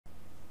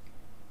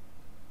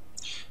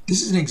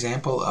This is an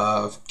example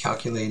of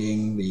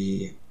calculating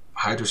the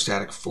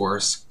hydrostatic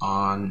force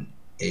on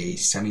a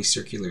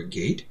semicircular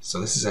gate.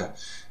 So this is a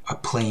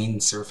plane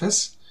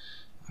surface,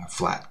 a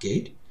flat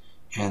gate,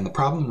 and the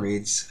problem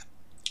reads,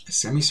 a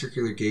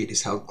semicircular gate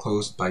is held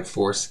closed by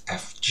force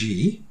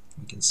Fg,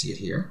 we can see it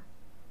here,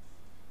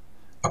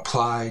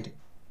 applied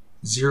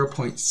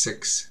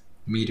 0.6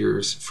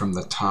 meters from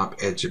the top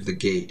edge of the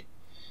gate.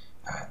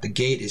 The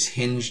gate is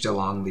hinged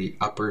along the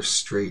upper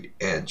straight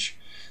edge.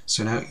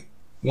 So now,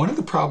 one of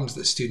the problems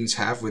that students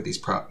have with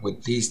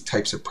these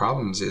types of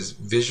problems is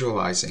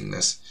visualizing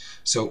this.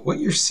 So what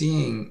you're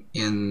seeing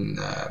in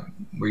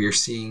where you're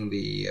seeing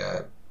the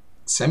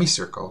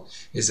semicircle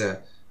is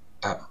a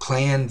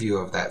plan view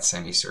of that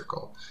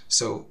semicircle.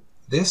 So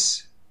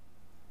this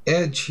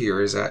edge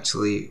here is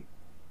actually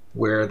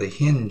where the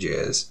hinge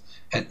is,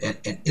 and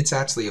it's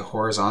actually a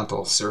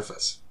horizontal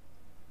surface.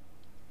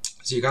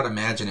 So you got to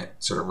imagine it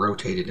sort of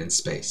rotated in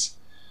space.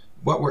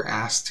 What we're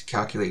asked to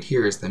calculate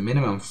here is the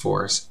minimum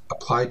force,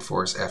 applied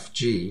force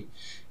Fg,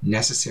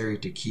 necessary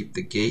to keep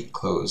the gate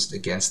closed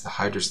against the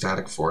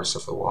hydrostatic force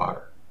of the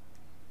water.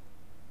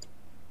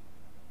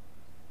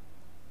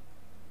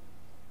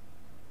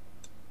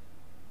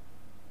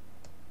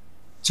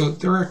 So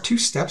there are two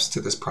steps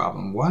to this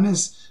problem. One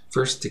is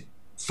first to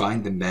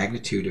find the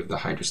magnitude of the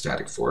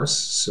hydrostatic force.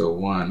 So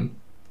one,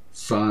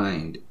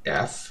 find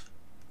F,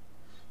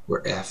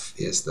 where F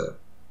is the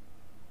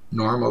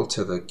normal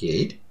to the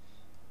gate,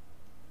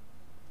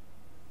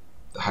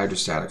 the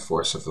hydrostatic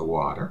force of the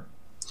water.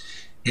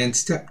 And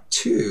step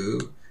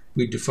two,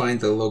 we define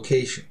the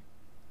location,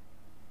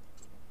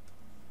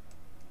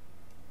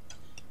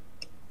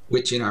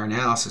 which in our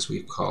analysis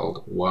we've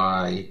called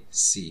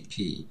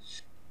YCP.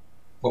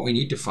 What we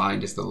need to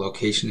find is the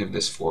location of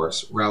this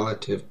force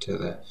relative to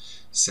the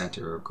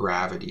center of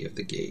gravity of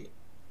the gate.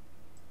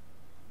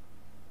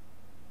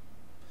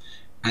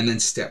 And then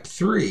step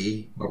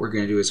three, what we're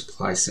going to do is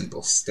apply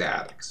simple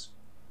statics.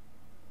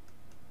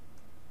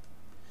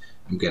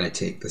 I'm going to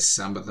take the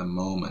sum of the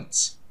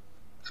moments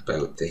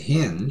about the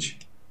hinge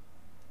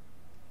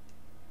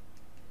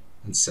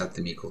and set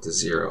them equal to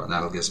 0, and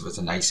that'll give us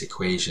a nice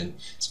equation.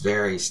 It's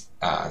very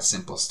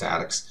simple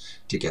statics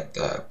to get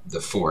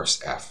the force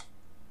F.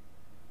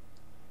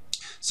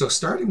 So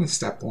starting with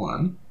step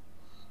one,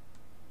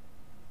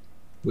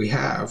 we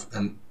have,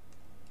 and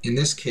in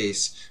this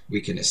case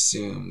we can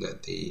assume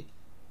that the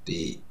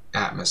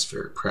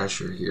atmospheric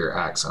pressure here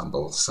acts on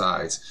both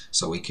sides,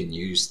 so we can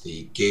use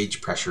the gauge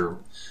pressure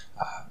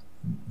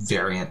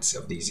variants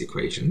of these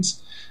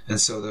equations. And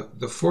so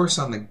the force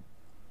on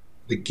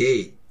the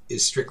gate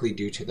is strictly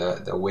due to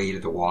the weight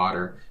of the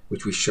water,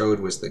 which we showed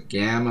was the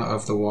gamma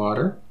of the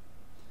water,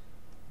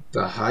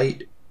 the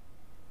height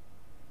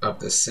of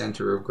the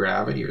center of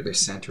gravity, or the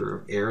center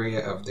of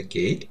area of the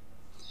gate,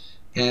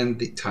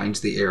 and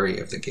times the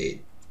area of the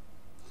gate.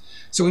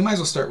 So we might as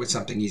well start with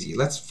something easy.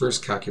 Let's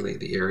first calculate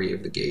the area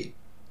of the gate,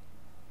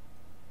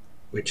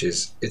 which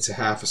is, it's a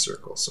half a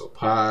circle, so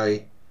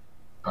pi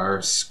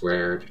r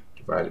squared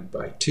divided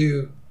by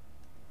 2.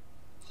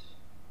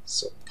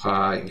 So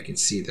pi, we can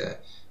see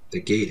that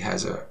the gate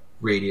has a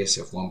radius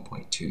of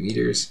 1.2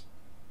 meters.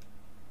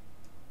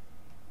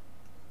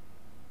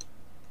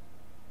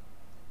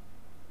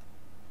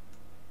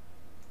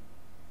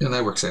 And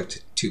that works out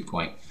to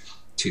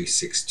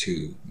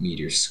 2.262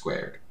 meters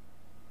squared.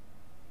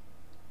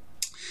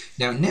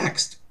 Now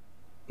next,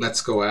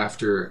 let's go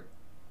after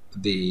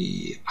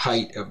the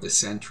height of the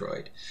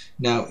centroid.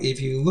 Now if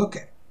you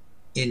look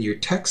in your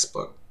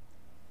textbook,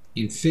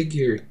 in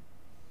figure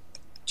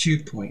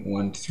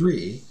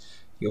 2.13,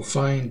 you'll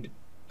find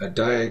a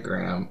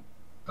diagram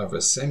of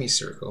a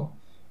semicircle,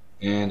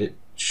 and it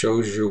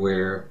shows you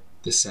where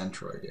the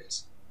centroid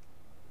is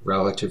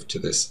relative to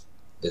this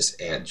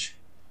edge.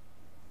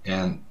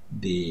 And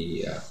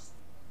the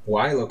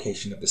y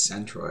location of the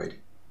centroid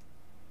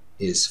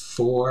is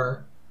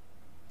 4r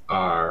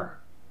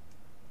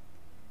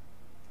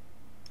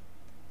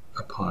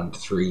upon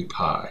 3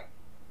 pi.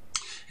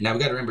 Now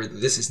we've got to remember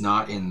that this is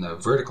not in the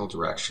vertical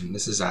direction.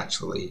 This is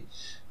actually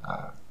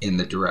in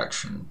the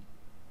direction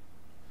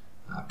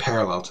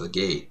parallel to the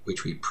gate,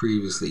 which we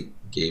previously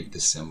gave the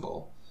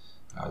symbol,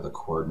 the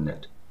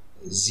coordinate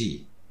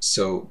z.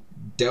 So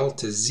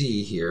delta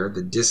z here,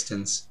 the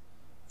distance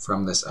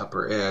from this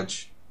upper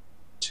edge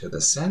to the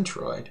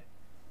centroid,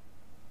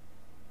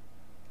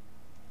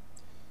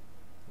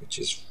 which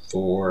is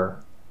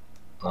 4r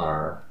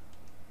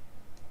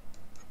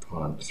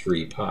upon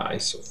 3 pi,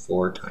 so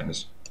 4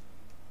 times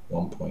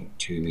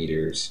 1.2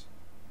 meters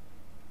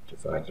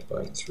divided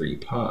by 3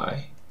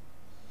 pi,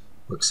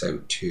 works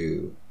out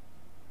to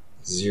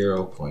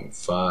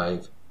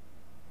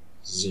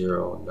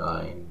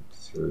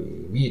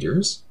 0.5093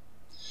 meters.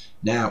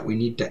 Now we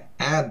need to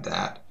add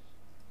that,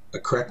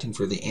 correcting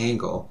for the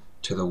angle,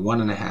 to the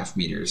 1.5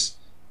 meters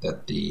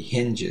that the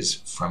hinge is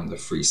from the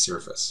free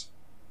surface.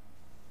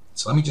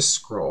 So let me just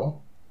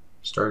scroll,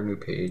 start a new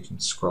page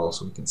and scroll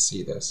so we can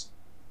see this.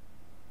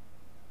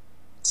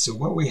 So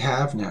what we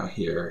have now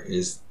here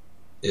is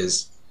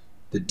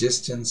the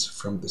distance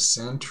from the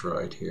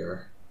centroid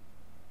here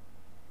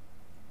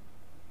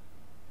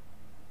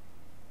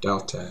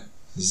delta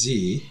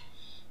z,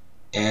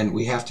 and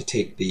we have to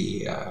take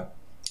the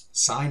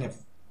sine of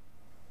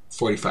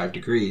 45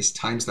 degrees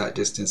times that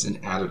distance and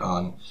add it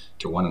on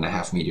to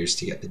 1.5 meters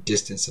to get the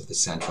distance of the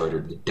centroid, or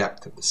the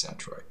depth of the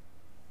centroid.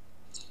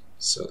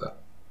 So the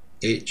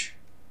h,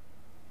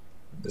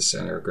 the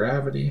center of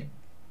gravity,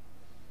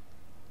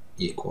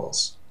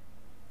 equals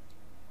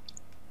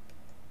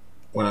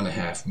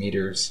 1.5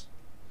 meters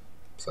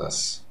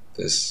plus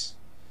this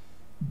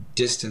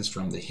distance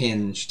from the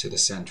hinge to the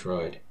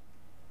centroid,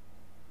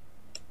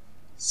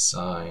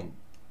 sine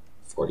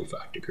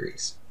 45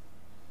 degrees.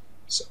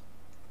 So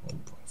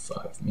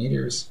 1.5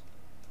 meters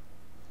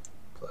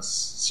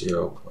plus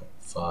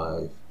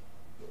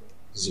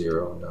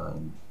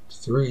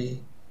 0.5093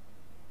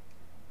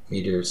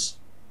 meters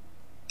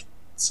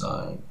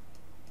sine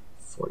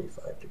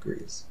 45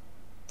 degrees,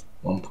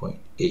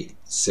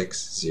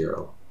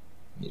 1.860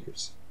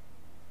 meters.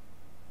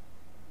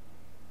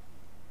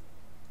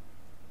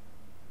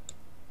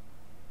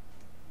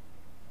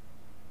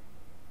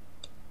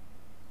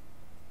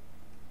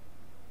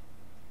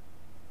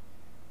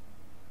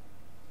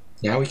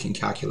 Now we can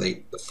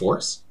calculate the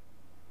force.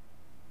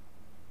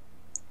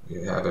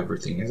 We have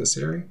everything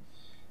necessary.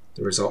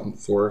 The resultant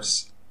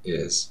force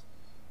is,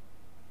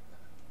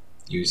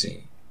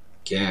 using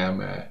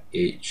gamma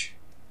h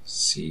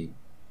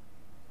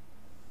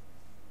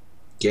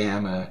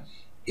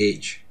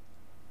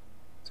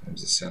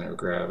times the center of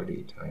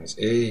gravity times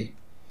A.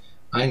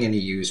 I'm going to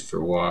use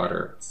for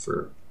water,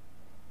 for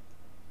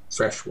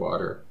fresh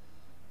water,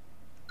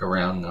 a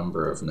round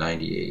number of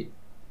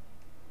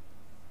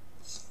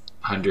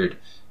 9,800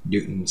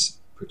 newtons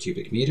per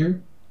cubic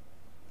meter.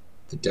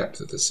 The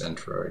depth of the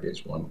centroid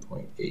is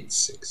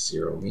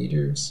 1.860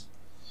 meters.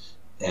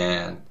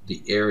 And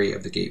the area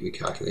of the gate we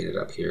calculated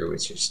up here,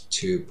 which is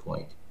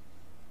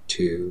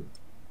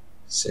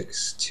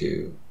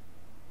 2.262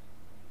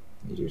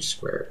 meters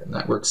squared. And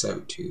that works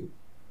out to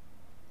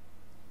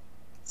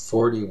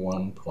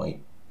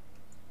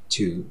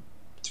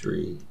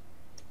 41.23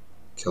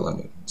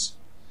 kilonewtons.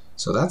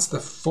 So that's the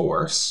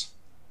force.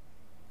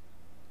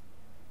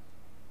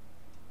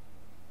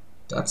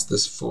 That's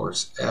this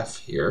force F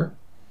here.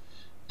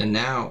 And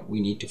now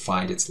we need to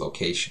find its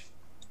location.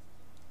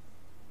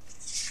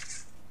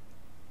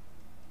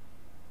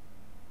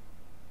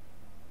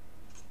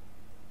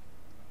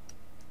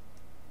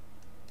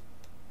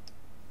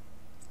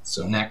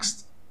 So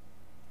next,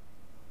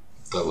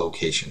 the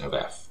location of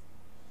F.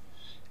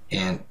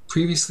 And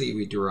previously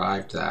we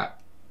derived that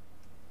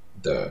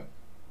the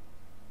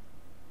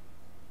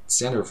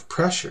center of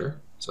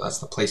pressure, so that's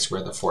the place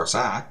where the force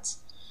acts,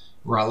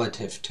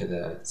 relative to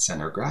the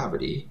center of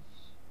gravity,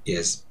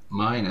 is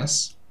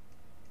minus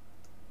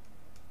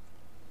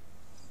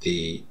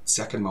the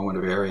second moment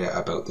of area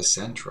about the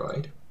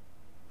centroid,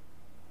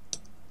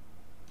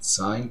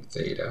 sine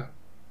theta,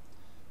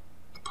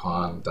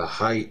 upon the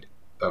height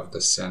of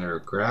the center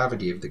of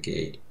gravity of the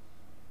gate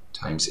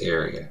times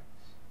area.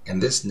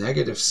 And this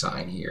negative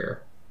sign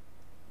here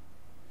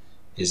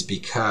is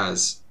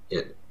because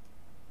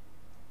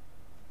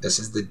this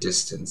is the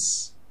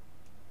distance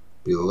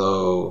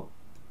below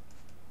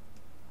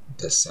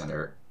the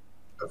center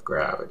of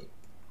gravity.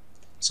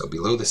 So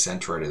below the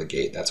centroid of the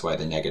gate, that's why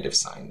the negative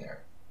sign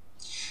there.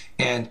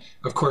 And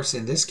of course,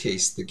 in this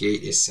case, the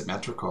gate is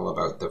symmetrical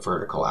about the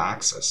vertical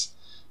axis.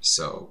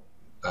 So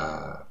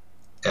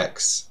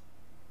x,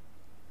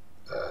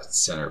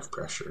 center of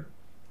pressure,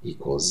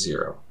 equals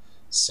 0.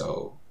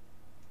 So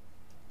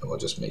we'll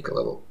just make a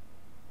little,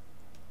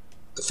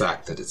 the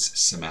fact that it's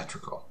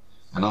symmetrical.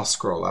 And I'll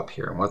scroll up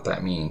here, and what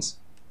that means.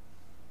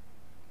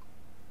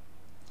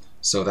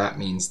 So that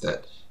means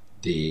that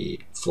the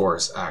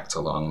force acts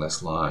along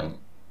this line,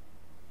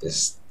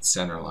 this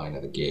center line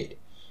of the gate,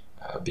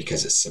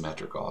 because it's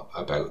symmetrical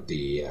about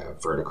the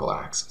vertical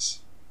axis.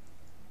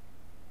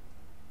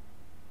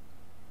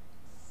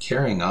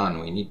 Carrying on,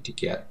 we need to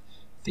get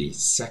the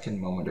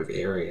second moment of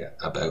area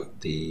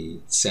about the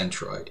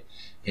centroid.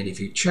 And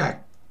if you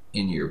check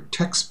in your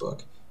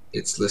textbook,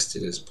 it's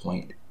listed as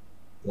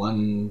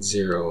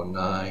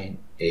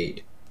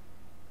 0.1098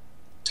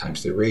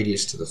 times the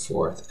radius to the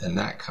fourth, and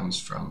that comes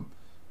from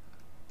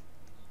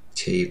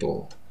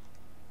table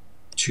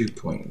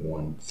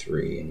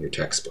 2.13 in your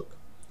textbook.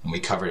 And we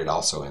covered it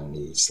also in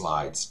the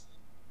slides.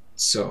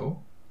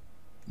 So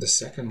the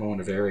second moment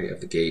of area of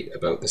the gate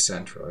about the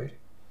centroid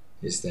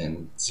is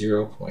then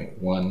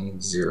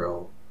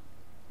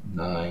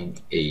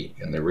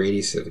 0.1098, and the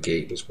radius of the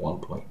gate was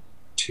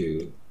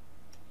 1.2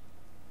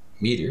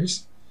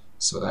 meters.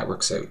 So that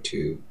works out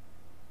to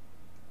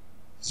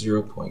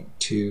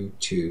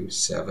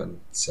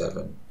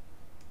 0.2277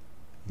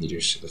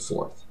 meters to the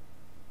fourth.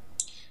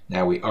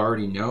 Now we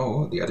already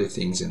know the other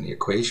things in the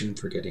equation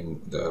for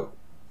getting the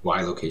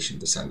y location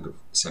of the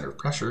center of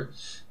pressure.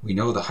 We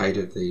know the height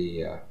of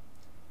the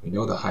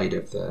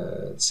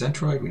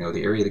centroid, we know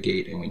the area of the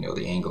gate, and we know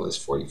the angle is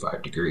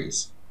 45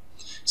 degrees.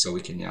 So we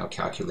can now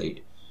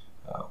calculate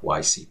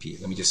YCP.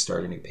 Let me just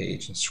start a new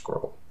page and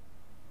scroll.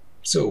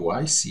 So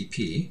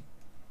YCP,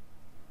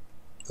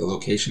 the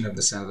location of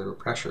the center of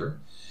pressure,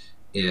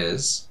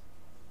 is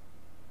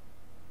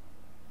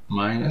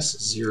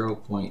minus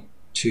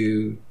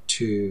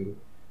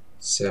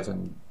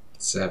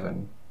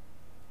 0.2277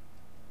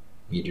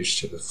 meters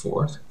to the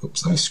fourth.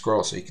 Oops, let me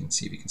scroll so you can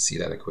see, we can see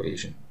that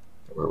equation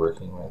that we're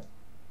working with.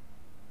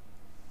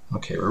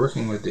 Okay, we're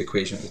working with the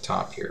equation at the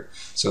top here.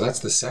 So that's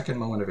the second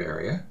moment of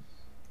area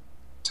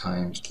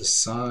times the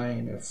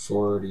sine of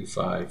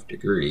 45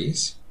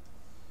 degrees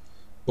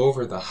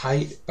over the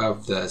height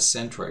of the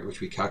centroid,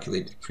 which we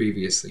calculated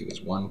previously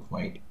was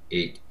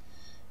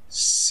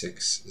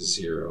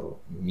 1.860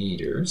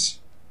 meters,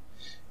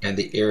 and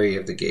the area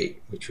of the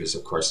gate, which was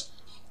of course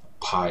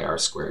pi r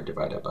squared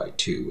divided by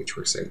 2, which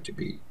works out to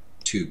be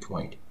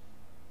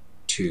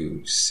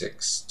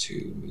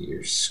 2.262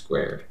 meters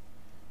squared.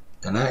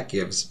 And that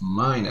gives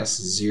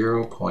minus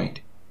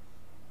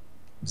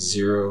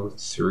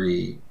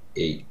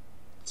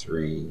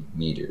 0.0383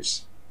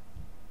 meters.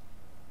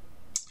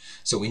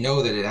 So we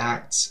know that it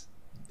acts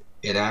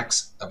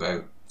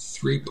about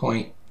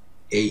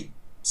 3.8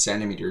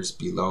 centimeters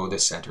below the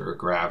center of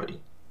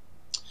gravity.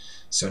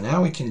 So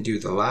now we can do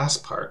the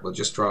last part. We'll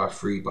just draw a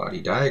free body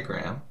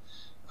diagram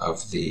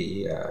of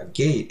the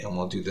gate, and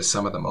we'll do the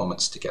sum of the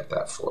moments to get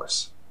that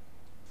force.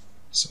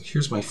 So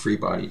here's my free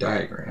body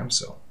diagram.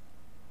 So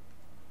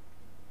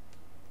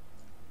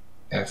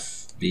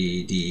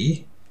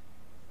FBD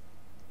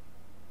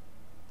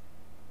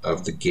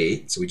of the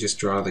gate. So we just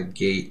draw the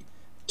gate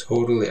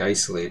totally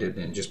isolated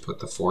and just put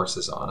the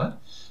forces on it.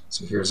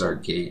 So here's our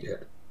gate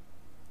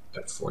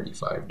at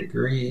 45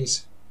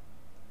 degrees.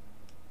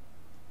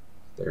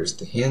 There's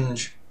the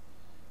hinge.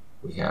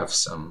 We have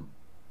some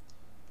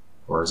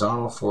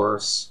horizontal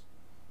force.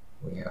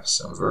 We have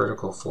some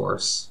vertical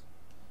force.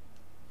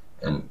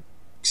 And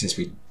since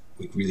we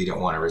really don't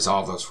want to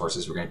resolve those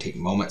forces, we're going to take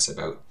moments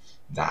about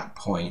that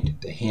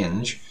point, the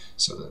hinge,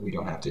 so that we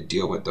don't have to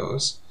deal with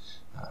those.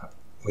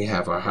 We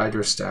have our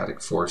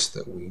hydrostatic force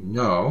that we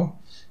know,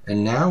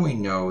 and now we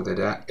know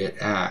that it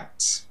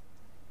acts.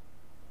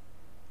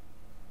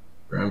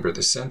 Remember,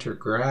 the center of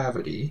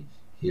gravity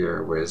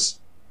here was,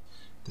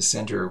 the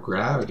center of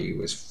gravity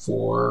was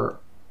 4r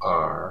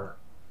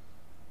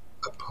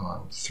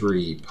upon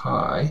 3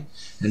 pi,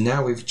 and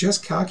now we've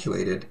just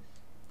calculated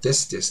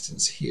this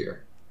distance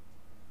here,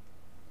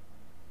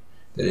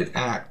 that it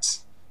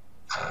acts,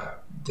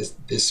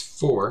 this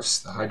force,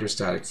 the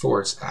hydrostatic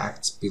force,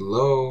 acts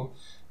below,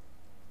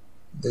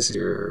 this is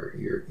your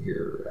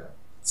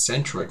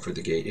centroid for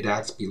the gate, it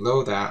acts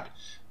below that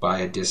by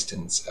a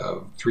distance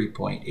of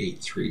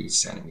 3.83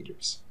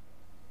 centimeters.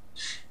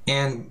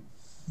 And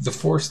the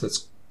force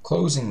that's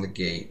closing the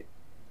gate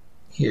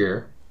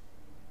here,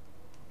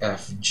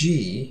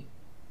 Fg,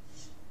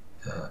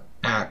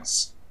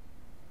 acts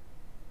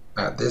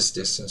at this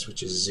distance,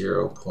 which is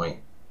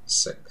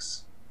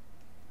 0.6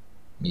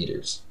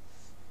 meters.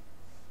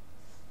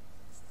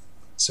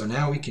 So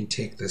now we can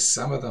take the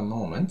sum of the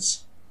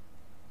moments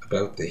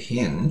about the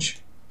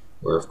hinge,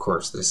 where of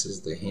course this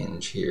is the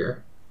hinge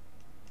here.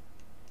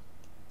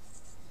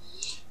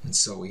 And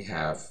so we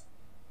have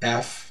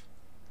F,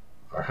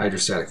 our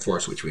hydrostatic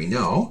force, which we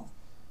know,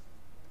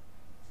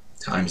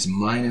 times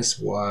minus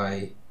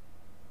y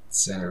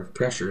center of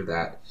pressure,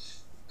 that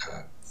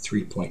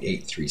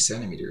 3.83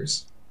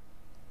 centimeters,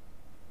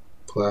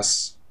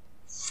 plus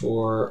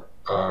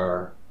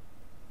 4r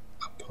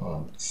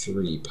upon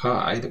 3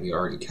 pi that we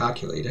already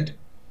calculated,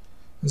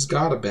 has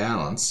got to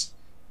balance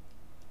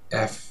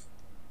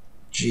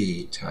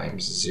Fg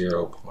times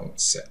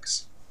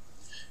 0.6.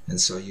 And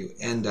so you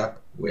end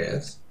up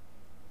with,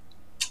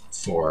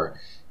 for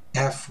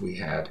F we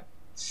had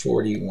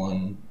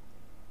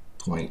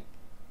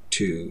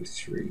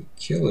 41.23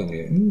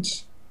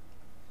 kilonewtons.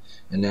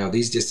 And now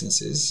these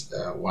distances,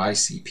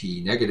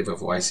 YCP, negative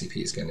of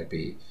YCP is going to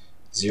be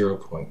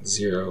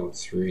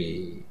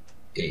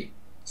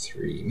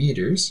 0.0383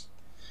 meters.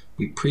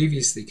 We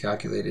previously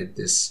calculated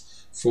this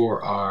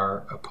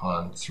 4r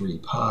upon 3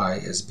 pi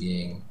as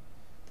being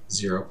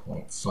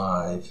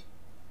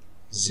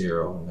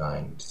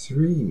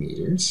 0.5093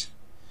 meters.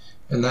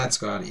 And that's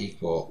got to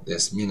equal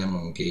this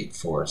minimum gate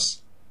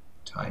force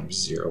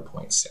times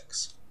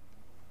 0.6.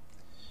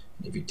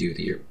 And if you do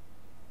the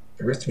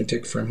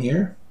arithmetic from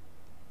here,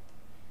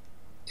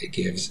 it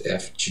gives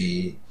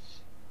Fg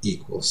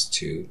equals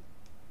to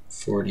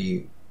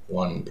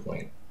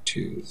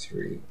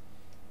 41.23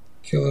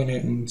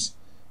 kilonewtons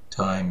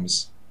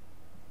times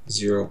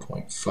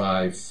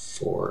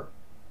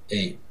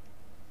 0.548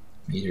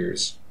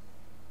 meters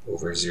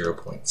over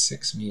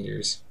 0.6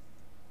 meters,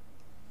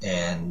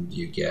 and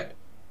you get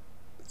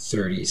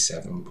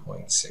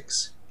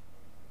 37.6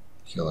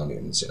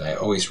 kilonewtons. And I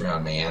always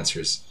round my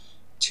answers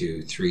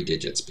to 3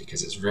 digits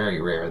because it's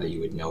very rare that you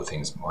would know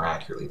things more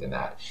accurately than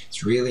that.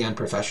 It's really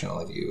unprofessional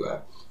if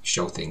you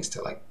show things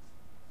to, like,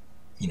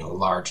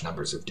 large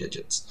numbers of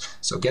digits.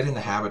 So get in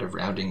the habit of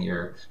rounding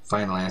your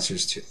final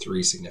answers to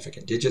 3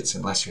 significant digits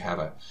unless you have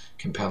a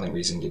compelling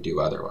reason to do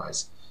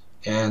otherwise.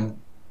 And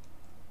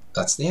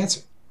that's the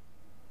answer.